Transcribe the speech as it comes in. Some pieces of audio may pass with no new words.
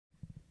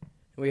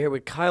We're here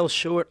with Kyle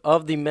Short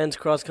of the men's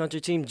cross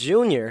country team,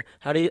 junior.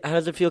 How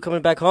does it feel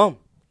coming back home?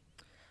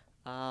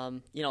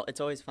 It's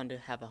always fun to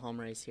have a home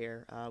race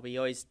here. We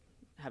always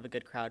have a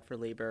good crowd for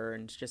Leeber,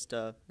 and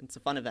it's a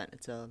fun event.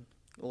 It's a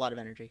lot of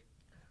energy.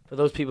 For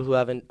those people who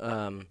haven't,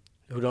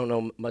 who don't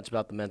know much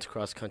about the men's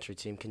cross country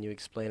team, can you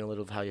explain a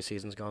little of how your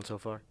season's gone so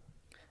far?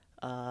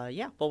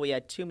 Well, we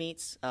had two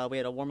meets. We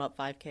had a warm-up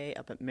 5K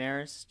up at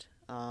Marist,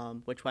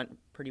 which went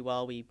pretty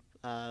well. We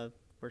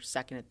were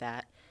second at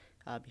that,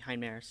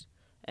 behind Marist.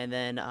 And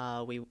then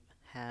we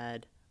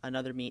had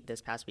another meet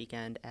this past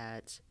weekend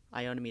at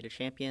Iona Meet of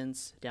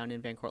Champions down in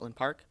Van Cortlandt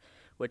Park,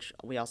 which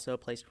we also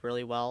placed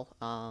really well.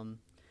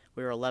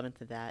 We were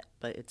 11th at that,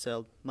 but it's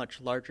a much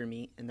larger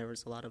meet, and there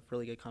was a lot of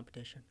really good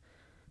competition.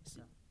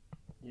 So.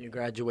 You're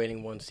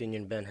graduating one senior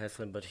in Ben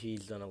Heslin, but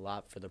he's done a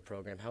lot for the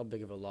program. How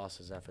big of a loss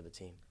is that for the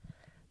team?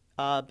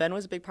 Ben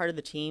was a big part of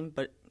the team,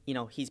 but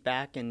he's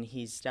back, and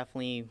he's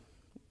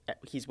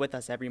with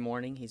us every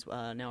morning. He's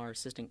now our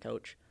assistant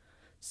coach.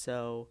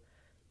 So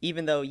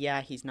even though,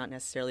 he's not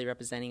necessarily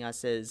representing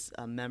us as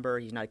a member,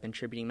 he's not a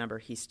contributing member,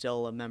 he's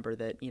still a member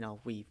that,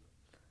 we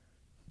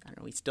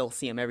still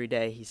see him every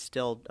day. He's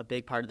still a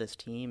big part of this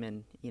team,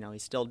 and, he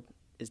still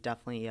is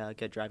definitely a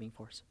good driving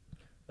force.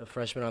 The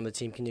freshmen on the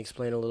team, can you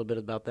explain a little bit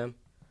about them?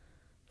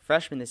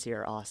 Freshmen this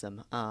year are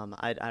awesome.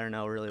 I don't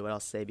know really what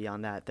else to say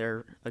beyond that.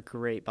 They're a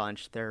great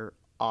bunch. They're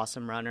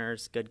awesome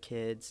runners, good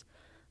kids.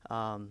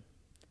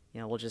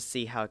 We'll just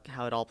see how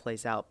it all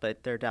plays out,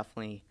 but they're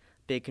definitely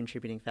a big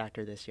contributing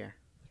factor this year.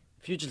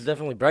 Future's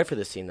definitely bright for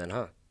this team then,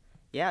 huh?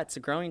 Yeah, it's a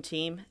growing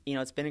team.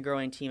 It's been a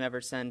growing team ever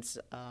since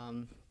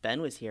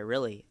Ben was here,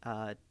 really.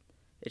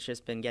 It's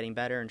just been getting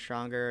better and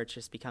stronger. It's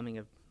just becoming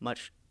a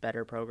much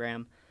better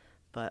program.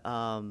 But,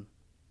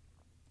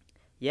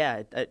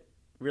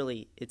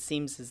 it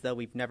seems as though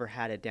we've never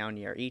had a down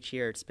year. Each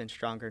year it's been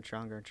stronger and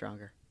stronger and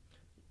stronger.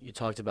 You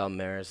talked about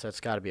Marist.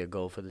 That's got to be a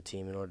goal for the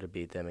team in order to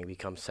beat them and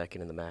become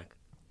second in the MAC.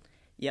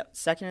 Yep,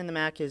 second in the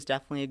MAC is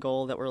definitely a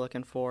goal that we're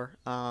looking for.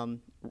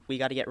 We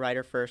got to get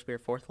Ryder first. We were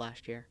fourth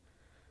last year.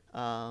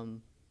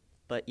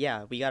 But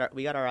yeah, we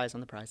got our eyes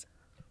on the prize.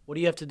 What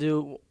do you have to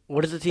do?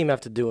 What does the team have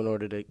to do in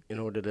order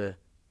to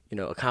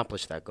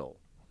accomplish that goal?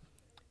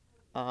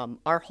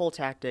 Our whole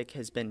tactic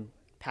has been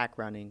pack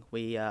running.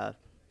 We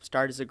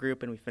start as a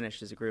group and we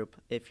finish as a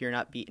group. If you're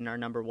not beating our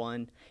number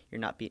one,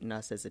 you're not beating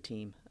us as a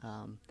team.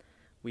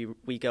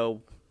 We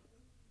go.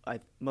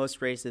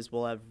 Most races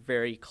will have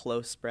very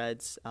close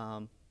spreads.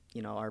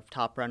 Our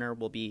top runner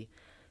will be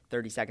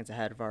 30 seconds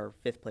ahead of our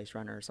fifth place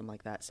runner or something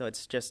like that. So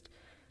it's just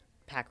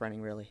pack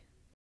running, really.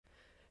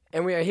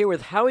 And we are here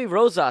with Howie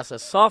Rosas, a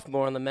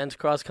sophomore on the men's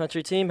cross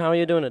country team. How are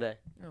you doing today?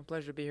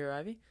 Pleasure to be here,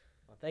 Ivy.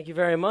 Well, thank you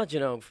very much.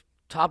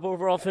 Top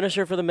overall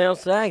finisher for the male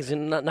Stags,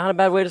 and not a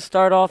bad way to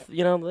start off, the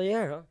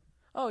year, huh?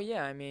 Oh,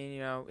 yeah. I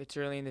mean, it's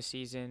early in the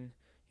season.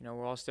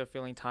 We're all still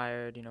feeling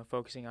tired,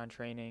 focusing on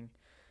training.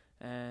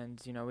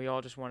 And, we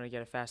all just wanted to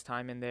get a fast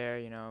time in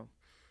there,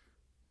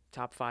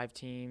 top 5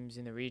 teams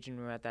in the region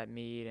were at that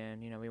meet,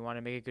 and, we want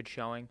to make a good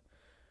showing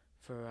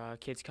for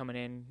kids coming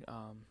in.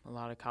 A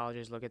lot of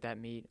colleges look at that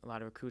meet. A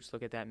lot of recruits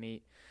look at that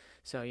meet.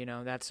 So,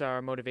 that's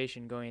our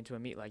motivation going into a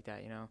meet like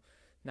that,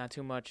 Not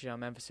too much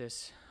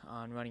emphasis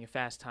on running a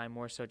fast time,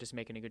 more so just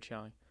making a good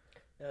showing.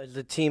 Is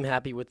the team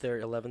happy with their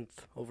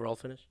 11th overall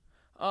finish?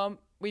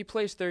 We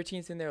placed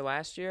 13th in there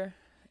last year,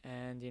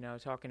 and,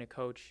 talking to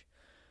Coach,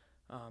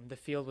 the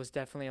field was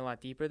definitely a lot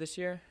deeper this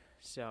year,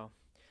 so,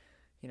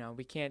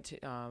 we can't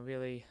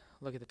really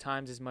look at the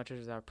times as much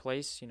as our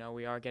place.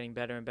 We are getting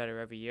better and better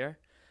every year.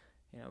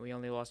 We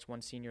only lost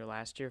one senior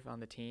last year on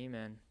the team,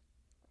 and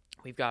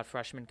we've got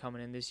freshmen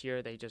coming in this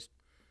year. They just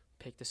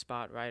picked the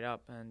spot right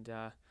up, and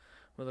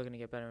we're looking to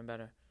get better and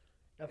better.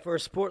 Now, for a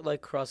sport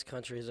like cross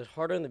country, is it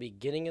harder in the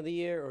beginning of the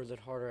year, or is it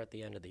harder at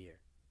the end of the year?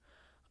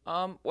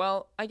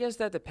 Well, I guess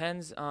that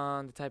depends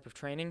on the type of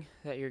training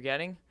that you're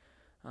getting.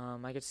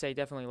 I could say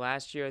definitely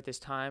last year at this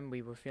time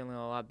we were feeling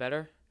a lot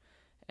better,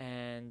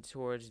 and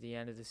towards the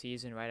end of the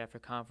season, right after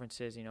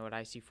conferences, at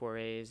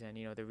IC4As and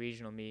the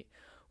regional meet,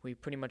 we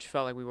pretty much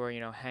felt like we were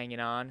hanging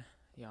on.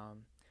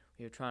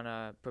 We were trying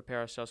to prepare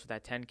ourselves for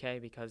that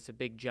 10K because it's a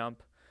big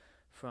jump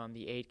from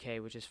the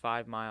 8K, which is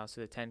 5 miles,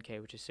 to the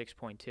 10K, which is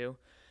 6.2.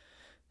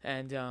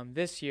 And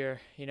this year,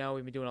 we've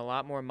been doing a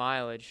lot more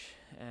mileage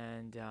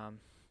and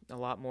a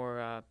lot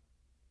more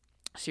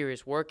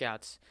serious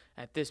workouts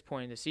at this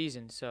point in the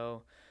season.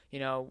 So,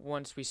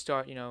 once we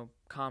start,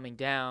 calming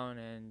down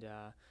and,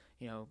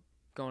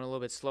 going a little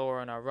bit slower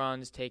on our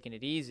runs, taking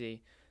it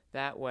easy,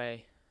 that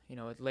way,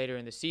 later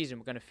in the season,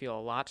 we're going to feel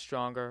a lot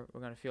stronger.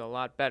 We're going to feel a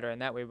lot better,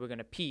 and that way we're going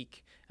to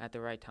peak at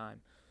the right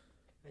time.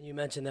 And you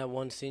mentioned that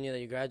one senior that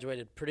you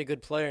graduated, pretty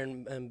good player,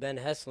 in Ben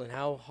Heslin.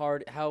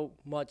 How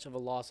much of a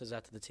loss is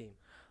that to the team?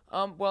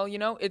 Well,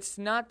 it's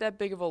not that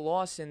big of a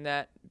loss in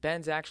that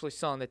Ben's actually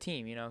still on the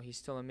team. He's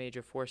still a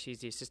major force. He's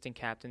the assistant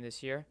captain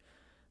this year.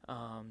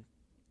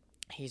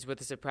 He's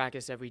with us at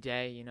practice every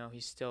day.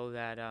 He's still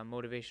that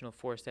motivational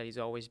force that he's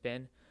always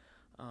been.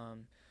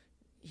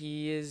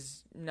 He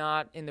is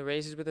not in the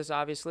races with us,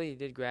 obviously. He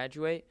did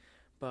graduate.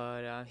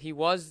 but he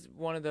was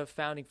one of the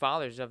founding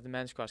fathers of the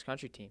men's cross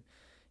country team.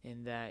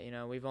 In that,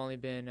 we've only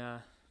been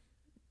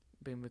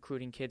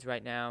recruiting kids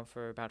right now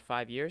for about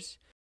 5 years.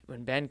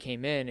 When Ben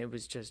came in, it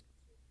was just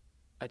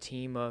a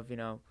team of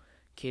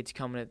kids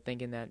coming in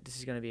thinking that this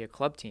is going to be a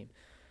club team,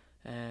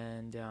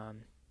 and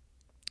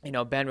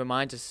Ben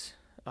reminds us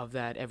of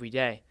that every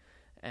day.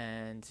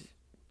 And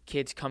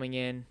kids coming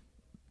in,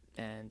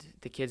 and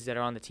the kids that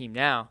are on the team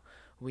now,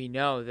 we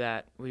know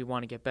that we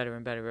want to get better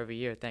and better every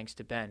year thanks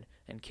to Ben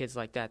and kids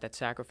like that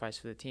sacrifice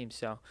for the team.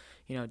 So,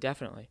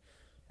 definitely.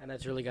 And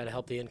that's really got to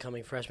help the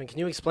incoming freshmen. Can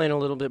you explain a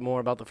little bit more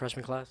about the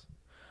freshman class?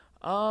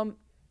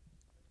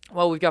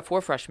 Well, we've got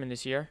 4 freshmen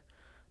this year.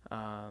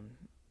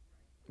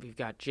 We've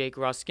got Jake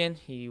Ruskin.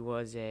 He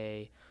was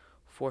a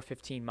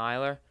 4:15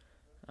 miler.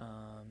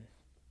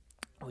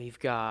 We've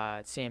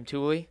got Sam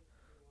Tooley.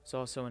 He's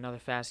also another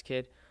fast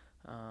kid.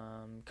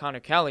 Connor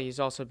Kelly has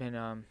also been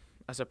a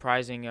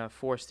surprising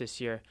force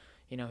this year.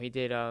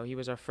 He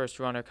was our first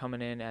runner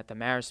coming in at the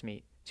Marist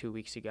meet 2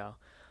 weeks ago.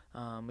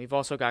 We've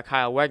also got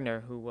Kyle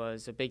Wegner, who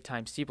was a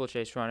big-time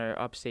steeplechase runner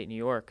upstate New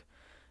York.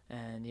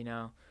 And,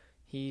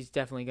 he's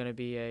definitely going to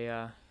be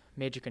a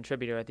major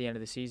contributor at the end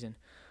of the season.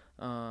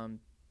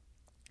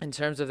 In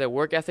terms of their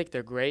work ethic,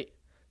 they're great.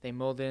 They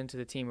molded into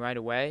the team right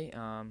away.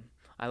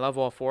 I love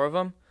all 4 of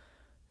them.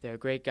 They're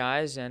great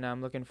guys, and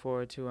I'm looking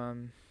forward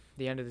to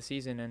the end of the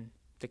season and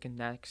the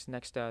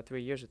next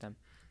 3 years with them.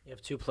 You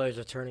have 2 players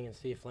returning in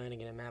Steve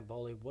Flanagan and Matt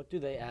Boley. What do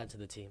they add to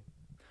the team?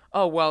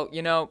 Oh, well,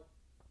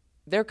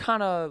 they're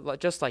kind of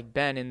just like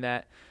Ben in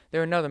that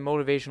they're another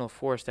motivational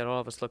force that all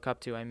of us look up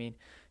to. I mean,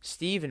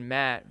 Steve and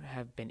Matt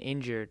have been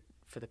injured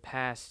for the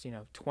past,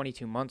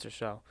 22 months or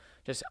so,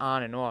 just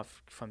on and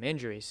off from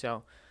injuries.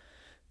 So,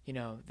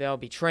 they'll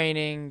be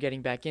training,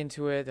 getting back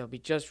into it. They'll be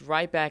just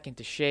right back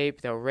into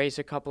shape. They'll race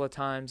a couple of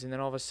times, and then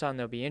all of a sudden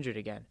they'll be injured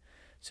again.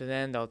 So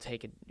then they'll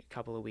take a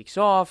couple of weeks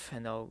off,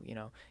 and they'll,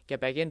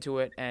 get back into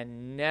it,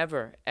 and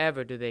never,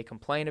 ever do they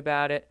complain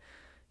about it.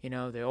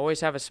 They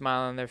always have a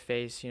smile on their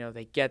face.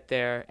 They get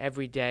there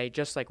every day,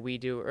 just like we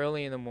do,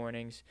 early in the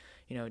mornings,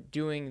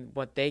 doing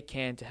what they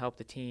can to help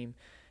the team.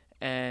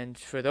 And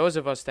for those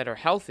of us that are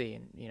healthy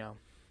and,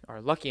 are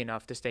lucky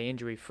enough to stay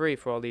injury-free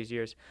for all these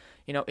years,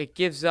 it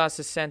gives us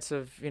a sense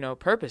of,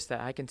 purpose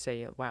that I can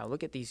say, wow,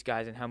 look at these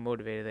guys and how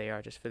motivated they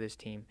are just for this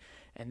team.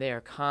 And they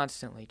are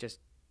constantly just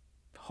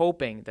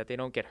hoping that they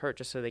don't get hurt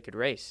just so they could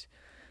race.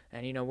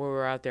 And,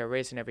 we're out there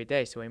racing every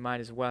day, so we might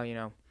as well,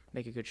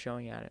 make a good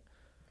showing at it.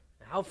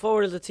 How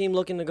forward is the team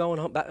looking to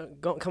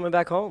coming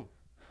back home?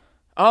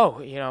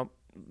 Oh,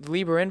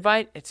 Leeber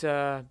Invite, it's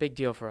a big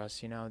deal for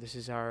us. This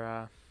is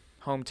our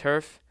home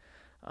turf.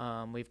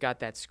 We've got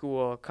that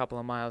school a couple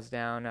of miles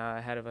down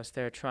ahead of us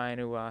there trying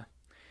to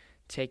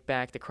take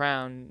back the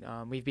crown.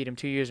 We've beat them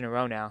 2 years in a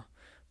row now,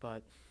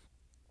 but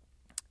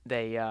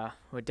they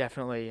were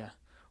definitely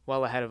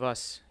well ahead of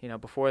us,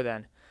 before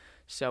then.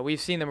 So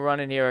we've seen them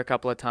running here a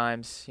couple of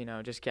times,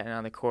 just getting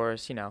on the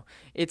course.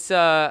 It's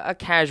a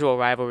casual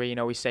rivalry.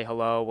 We say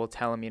hello. We'll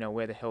tell them,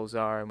 where the hills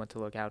are and what to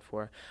look out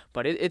for.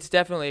 But it's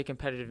definitely a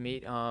competitive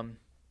meet.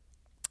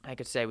 I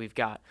could say we've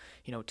got,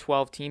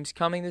 12 teams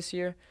coming this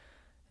year.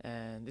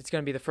 And it's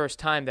going to be the first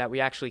time that we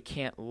actually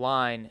can't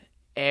line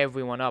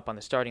everyone up on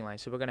the starting line.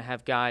 So we're going to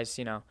have guys,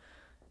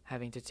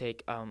 having to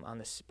take on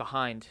this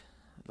behind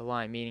the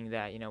line, meaning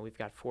that, we've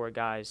got 4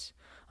 guys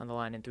on the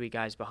line and 3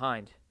 guys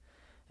behind.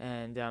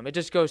 And it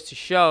just goes to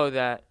show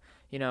that,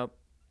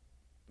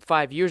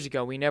 5 years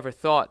ago, we never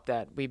thought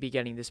that we'd be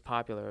getting this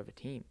popular of a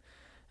team.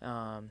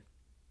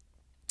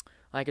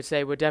 I could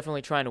say we're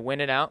definitely trying to win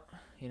it out.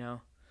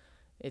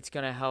 It's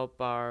going to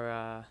help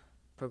our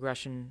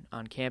progression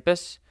on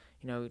campus,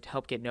 to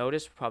help get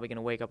noticed. We're probably going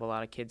to wake up a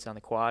lot of kids on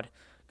the quad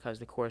because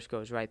the course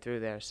goes right through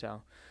there.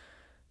 So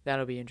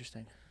that'll be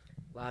interesting.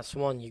 Last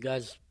one. You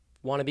guys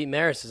want to beat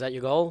Marist. Is that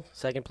your goal?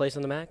 Second place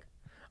in the MAC?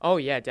 Oh,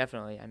 yeah,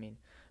 definitely. I mean,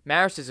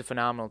 Marist is a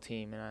phenomenal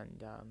team,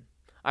 and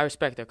I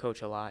respect their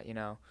coach a lot.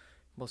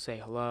 We'll say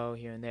hello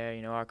here and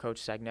there. Our coach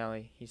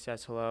Sagnelli, he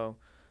says hello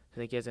to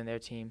the kids on their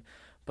team.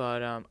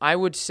 But I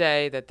would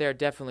say that they're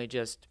definitely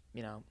just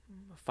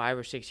 5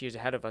 or 6 years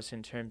ahead of us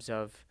in terms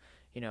of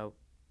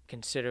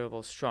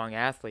considerable strong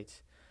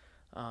athletes.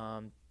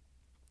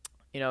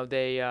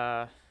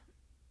 They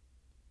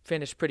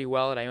finished pretty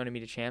well at Iona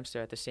Meet of Champs.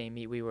 They're at the same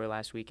meet we were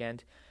last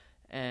weekend.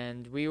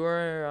 And we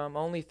were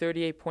only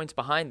 38 points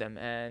behind them.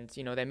 And,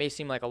 that may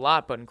seem like a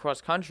lot, but in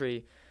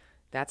cross-country,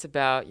 that's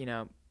about,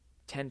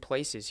 10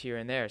 places here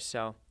and there.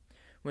 So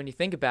when you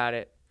think about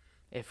it,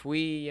 if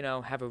we,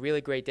 have a really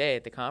great day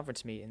at the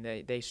conference meet and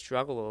they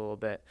struggle a little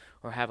bit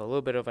or have a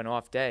little bit of an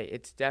off day,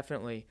 it's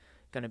definitely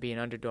going to be an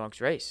underdog's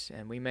race.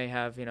 And we may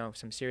have,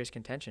 some serious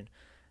contention.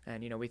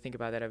 And, we think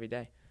about that every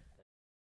day.